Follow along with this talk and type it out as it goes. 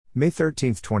May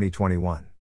 13, 2021.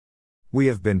 We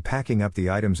have been packing up the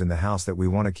items in the house that we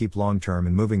want to keep long term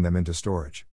and moving them into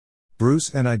storage.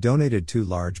 Bruce and I donated 2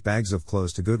 large bags of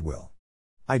clothes to Goodwill.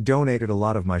 I donated a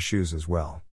lot of my shoes as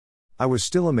well. I was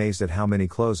still amazed at how many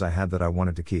clothes I had that I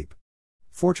wanted to keep.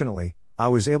 Fortunately, I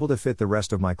was able to fit the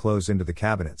rest of my clothes into the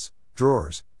cabinets,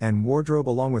 drawers, and wardrobe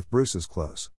along with Bruce's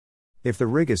clothes. If the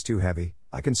rig is too heavy,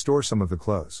 I can store some of the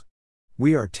clothes.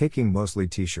 We are taking mostly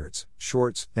t-shirts,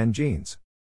 shorts, and jeans.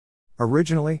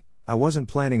 Originally, I wasn't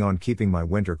planning on keeping my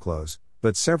winter clothes,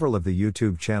 but several of the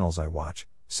YouTube channels I watch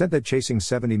said that chasing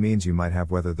 70 means you might have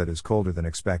weather that is colder than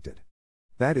expected.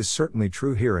 That is certainly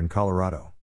true here in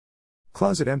Colorado.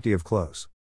 Closet empty of clothes.